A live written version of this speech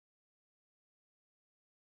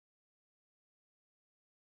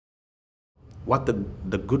What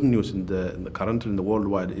the good news currently in the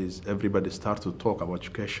worldwide is everybody starts to talk about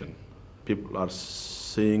education. People are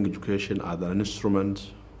seeing education as an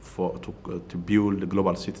instrument to build the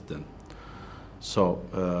global citizen. So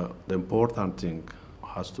the important thing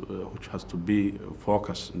which has to be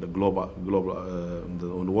focused in the on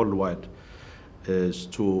the worldwide is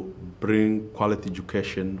to bring quality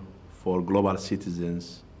education for global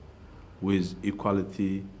citizens with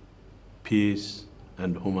equality, peace,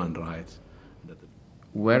 and human rights.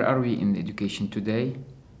 Where are we in education today?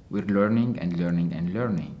 We're learning and learning and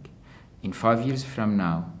learning. In 5 years from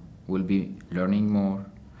now, we'll be learning more.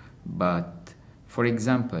 But, for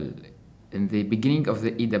example, in the beginning of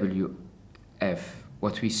the EWF,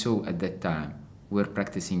 what we saw at that time, we're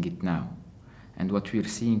practicing it now. And what we're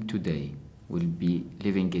seeing today, we'll be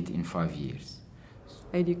living it in 5 years.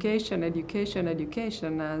 Education, education,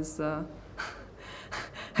 education, as a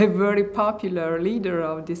very popular leader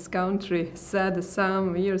of this country said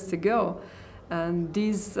some years ago. And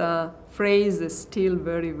this phrase is still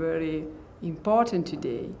very, very important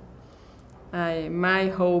today. My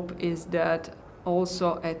hope is that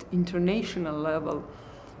also at international level,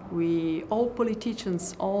 all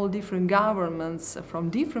politicians, all different governments from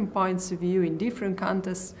different points of view in different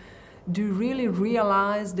contexts do really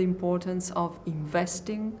realize the importance of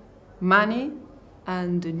investing money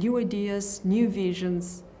and new ideas, new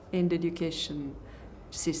visions in the education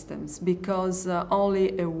systems, because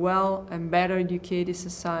only a well and better educated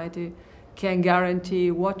society can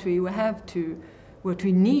guarantee what we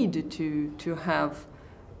need to have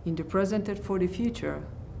in the present and for the future: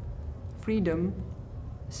 freedom,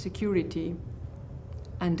 security,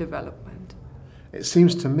 and development. It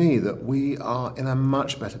seems to me that we are in a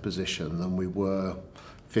much better position than we were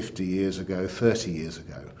 50 years ago, 30 years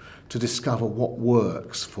ago, to discover what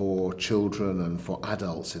works for children and for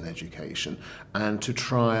adults in education and to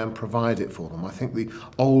try and provide it for them. I think the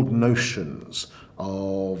old notions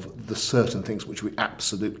of the certain things which we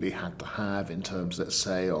absolutely had to have in terms, let's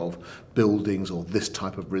say, of buildings or this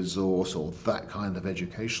type of resource or that kind of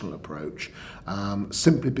educational approach,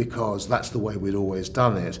 simply because that's the way we'd always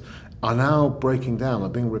done it, are now breaking down, are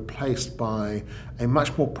being replaced by a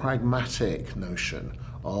much more pragmatic notion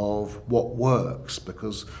of what works,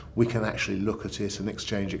 because we can actually look at it and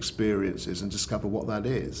exchange experiences and discover what that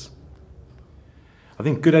is. I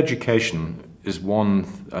think good education is one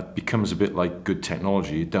that becomes a bit like good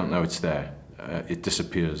technology. You don't know it's there. It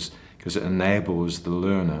disappears because it enables the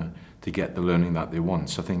learner to get the learning that they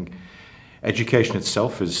want. So I think education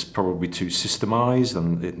itself is probably too systemized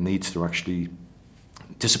and it needs to actually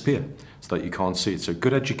disappear so that you can't see it. So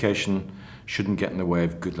good education shouldn't get in the way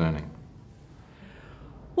of good learning.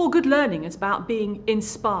 Well, good learning is about being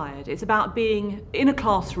inspired. It's about being in a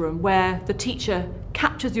classroom where the teacher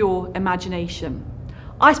captures your imagination.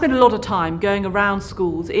 I spend a lot of time going around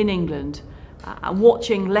schools in England and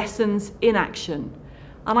watching lessons in action.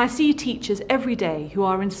 And I see teachers every day who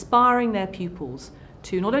are inspiring their pupils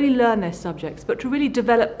to not only learn their subjects, but to really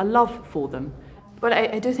develop a love for them. But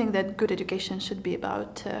I do think that good education should be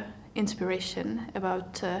about inspiration,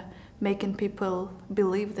 about making people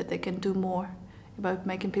believe that they can do more, about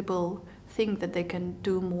making people think that they can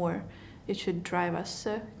do more. It should drive us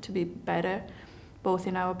to be better, both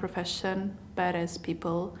in our profession, better as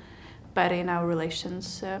people, better in our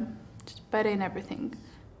relations, just better in everything.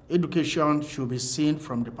 Education should be seen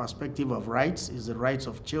from the perspective of rights, is the rights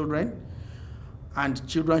of children, and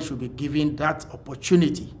children should be given that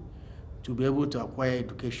opportunity to be able to acquire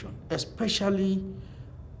education, especially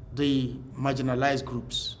the marginalized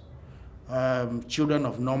groups, children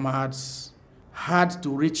of nomads, hard to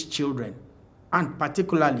reach children, and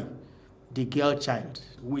particularly the girl child.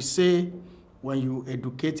 We say when you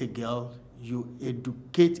educate a girl, you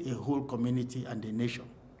educate a whole community and a nation.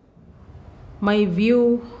 My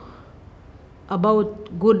view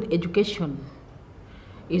about good education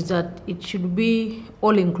is that it should be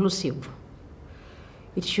all-inclusive.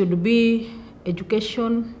 It should be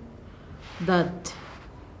education that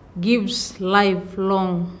gives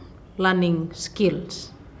lifelong learning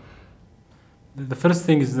skills. The first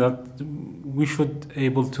thing is that we should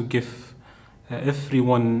able to give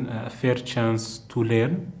everyone a fair chance to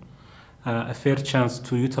learn, a fair chance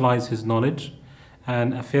to utilize his knowledge,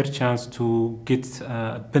 and a fair chance to get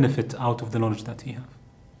a benefit out of the knowledge that he has.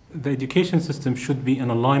 The education system should be in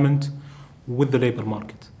alignment with the labor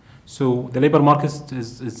market. So the labor market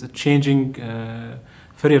is changing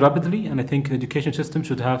very rapidly, and I think the education system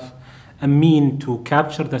should have a mean to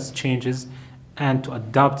capture those changes and to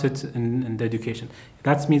adapt it in the education.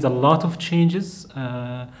 That means a lot of changes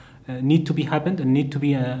need to be happened and need to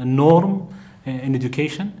be a norm in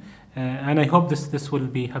education. And I hope this will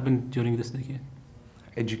be happen during this decade.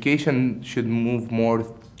 Education should move more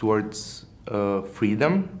towards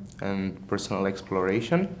freedom and personal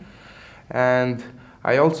exploration. And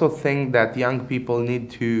I also think that young people need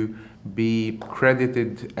to be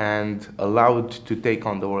credited and allowed to take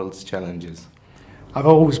on the world's challenges. I've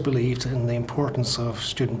always believed in the importance of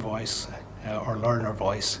student voice or learner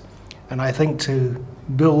voice, and I think to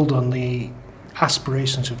build on the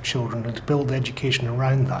aspirations of children and to build education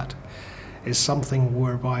around that is something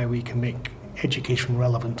whereby we can make education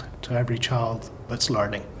relevant to every child that's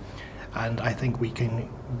learning. And I think we can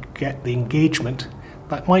get the engagement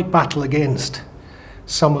that might battle against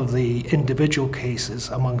some of the individual cases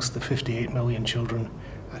amongst the 58 million children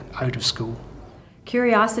out of school.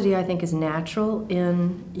 Curiosity, I think, is natural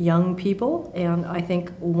in young people, and I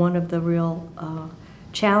think one of the real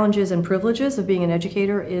challenges and privileges of being an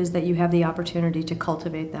educator is that you have the opportunity to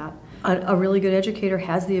cultivate that. A really good educator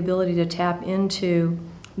has the ability to tap into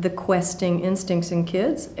the questing instincts in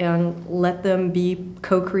kids and let them be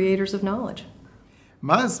co-creators of knowledge.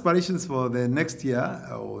 My aspirations for the next year,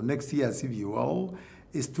 or next years if you will,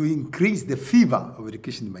 is to increase the fever of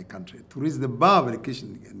education in my country, to raise the bar of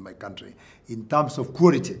education in my country in terms of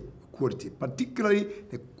quality, particularly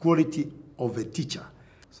the quality of a teacher,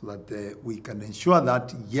 so that we can ensure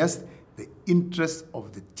that, yes, the interests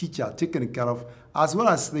of the teacher are taken care of, as well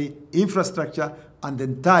as the infrastructure and the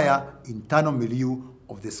entire internal milieu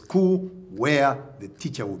of the school where the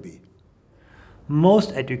teacher will be.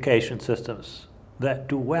 Most education systems that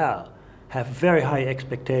do well have very high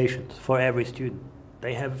expectations for every student.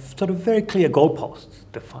 They have sort of very clear goalposts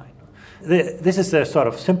defined. This is the sort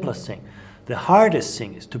of simplest thing. The hardest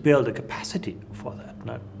thing is to build a capacity for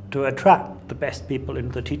that, to attract the best people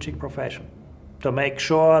into the teaching profession, to make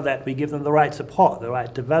sure that we give them the right support, the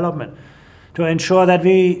right development, to ensure that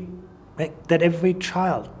that every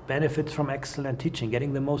child benefits from excellent teaching,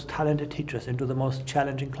 getting the most talented teachers into the most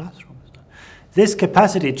challenging classrooms. This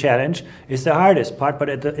capacity challenge is the hardest part, but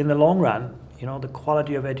in the long run, the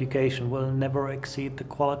quality of education will never exceed the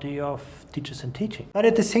quality of teachers and teaching. But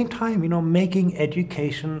at the same time, making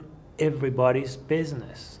education everybody's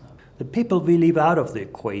business. The people we leave out of the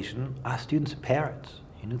equation are students and parents.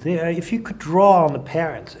 If you could draw on the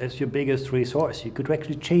parents as your biggest resource, you could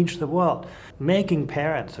actually change the world. Making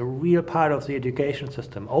parents a real part of the education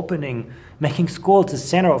system, making schools the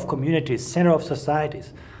center of communities, center of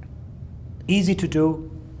societies. Easy to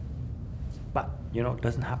do, but it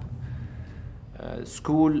doesn't happen.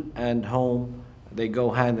 School and home, they go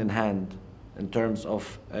hand in hand in terms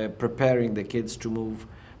of preparing the kids to move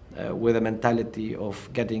with a mentality of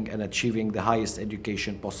getting and achieving the highest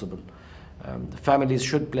education possible. The families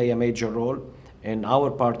should play a major role. In our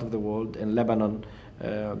part of the world, in Lebanon,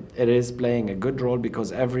 it is playing a good role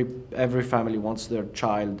because every family wants their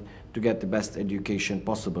child to get the best education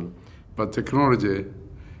possible. But technology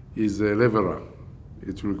is a leveler.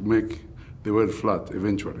 It will make the world flat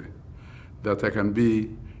eventually. That I can be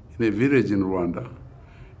in a village in Rwanda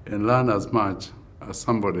and learn as much as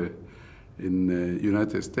somebody in the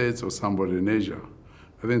United States or somebody in Asia.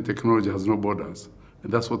 I think technology has no borders,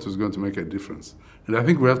 and that's what is going to make a difference. And I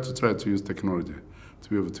think we have to try to use technology to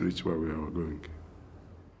be able to reach where we are going.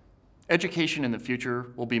 Education in the future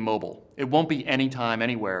will be mobile. It won't be anytime,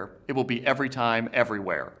 anywhere. It will be every time,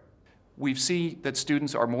 everywhere. We see that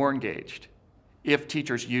students are more engaged if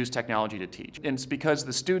teachers use technology to teach. And it's because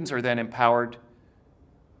the students are then empowered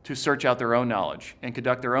to search out their own knowledge and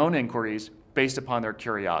conduct their own inquiries based upon their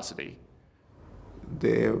curiosity.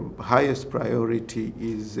 The highest priority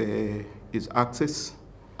is access.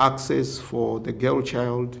 Access for the girl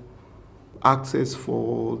child, access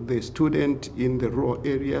for the student in the rural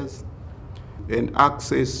areas, and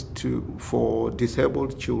access for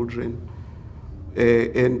disabled children.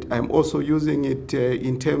 And I'm also using it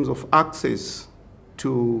in terms of access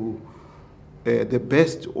to the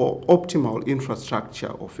best or optimal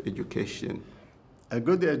infrastructure of education. A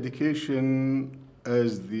good education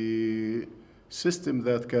is the system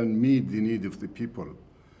that can meet the need of the people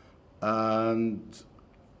and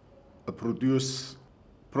produce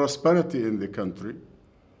prosperity in the country,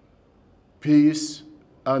 peace,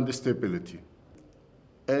 and stability.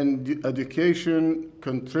 And education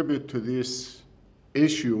contributes to this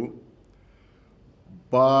issue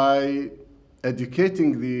by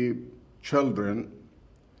educating the children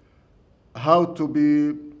how to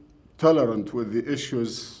be tolerant with the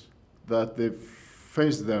issues that they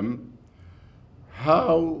face them,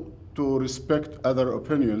 how to respect other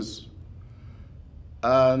opinions,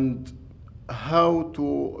 and how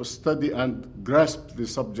to study and grasp the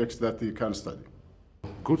subjects that they can study.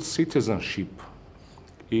 Good citizenship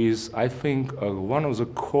is, I think, one of the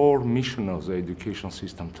core missions of the education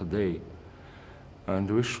system today. And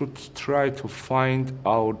we should try to find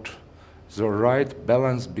out the right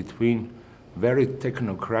balance between very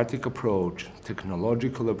technocratic approach,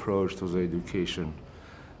 technological approach to the education,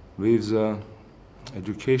 with the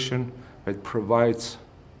education that provides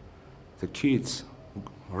the kids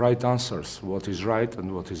right answers, what is right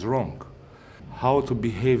and what is wrong, how to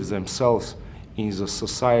behave themselves in the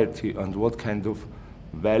society, and what kind of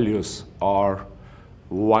values are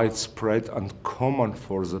widespread and common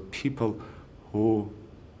for the people who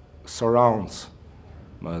surrounds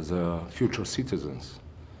the future citizens.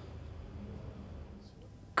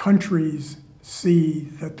 Countries see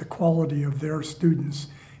that the quality of their students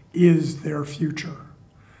is their future.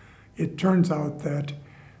 It turns out that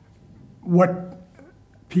what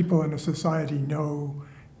people in a society know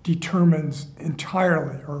determines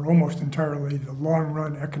entirely, or almost entirely, the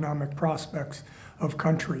long-run economic prospects of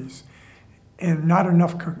countries. And not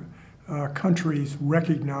enough countries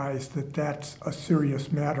recognize that that's a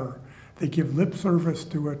serious matter. They give lip service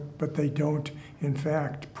to it, but they don't, in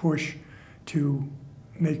fact, push to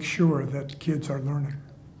make sure that kids are learning.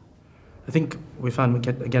 I think we found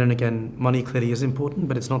again and again, money clearly is important,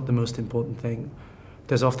 but it's not the most important thing.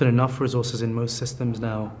 There's often enough resources in most systems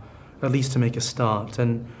now, at least to make a start.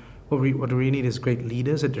 And what we really need is great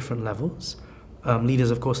leaders at different levels.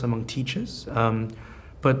 Leaders, of course, among teachers,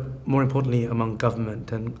 but more importantly, among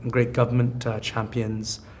government and great government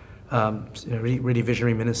champions, really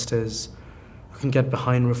visionary ministers who can get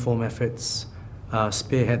behind reform efforts,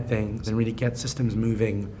 spearhead things, and really get systems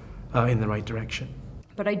moving in the right direction.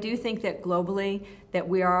 But I do think that globally, that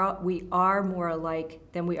we are more alike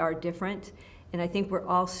than we are different. And I think we're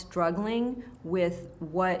all struggling with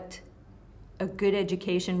what a good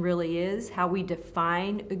education really is, how we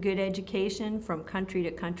define a good education from country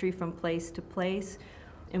to country, from place to place.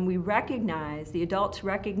 And we recognize, the adults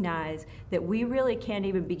recognize, that we really can't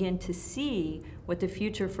even begin to see what the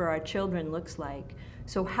future for our children looks like.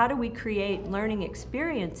 So how do we create learning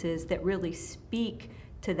experiences that really speak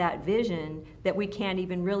to that vision that we can't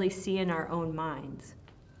even really see in our own minds?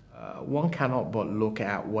 One cannot but look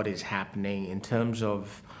at what is happening in terms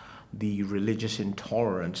of the religious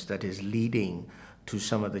intolerance that is leading to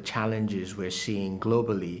some of the challenges we're seeing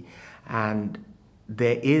globally. And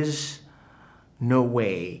there is no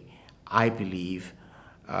way, I believe,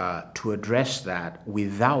 to address that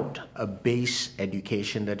without a base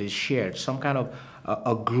education that is shared, some kind of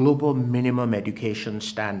a global minimum education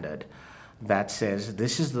standard that says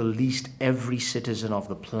this is the least every citizen of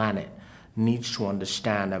the planet needs to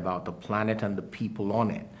understand about the planet and the people on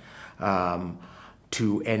it,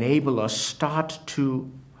 to enable us start to,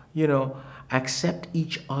 accept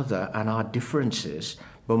each other and our differences,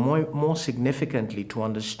 but more significantly to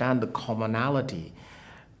understand the commonality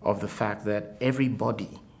of the fact that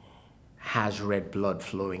everybody has red blood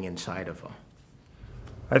flowing inside of them.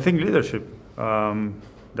 I think leadership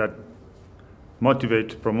that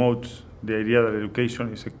motivates, promotes the idea that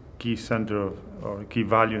education is a key center of, or a key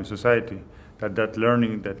value in society, that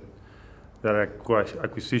learning, that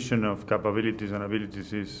acquisition of capabilities and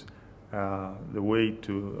abilities is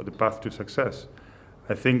the path to success.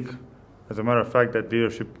 I think, as a matter of fact, that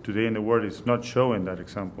leadership today in the world is not showing that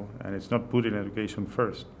example, and it's not putting education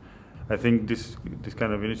first. I think this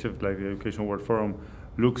kind of initiative, like the Education World Forum,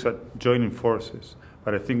 looks at joining forces,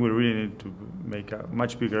 but I think we really need to make a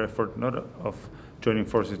much bigger effort, not of joining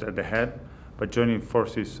forces at the head, but joining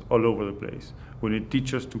forces all over the place. We need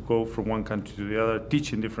teachers to go from one country to the other,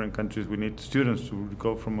 teach in different countries. We need students to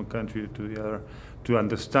go from one country to the other, to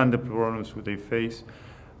understand the problems that they face.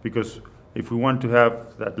 Because if we want to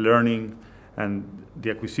have that learning and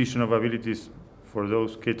the acquisition of abilities for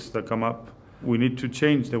those kids that come up, we need to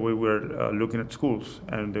change the way we're looking at schools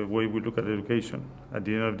and the way we look at education. At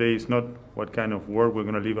the end of the day, it's not what kind of world we're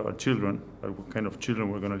going to leave our children, but what kind of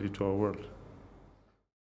children we're going to leave to our world.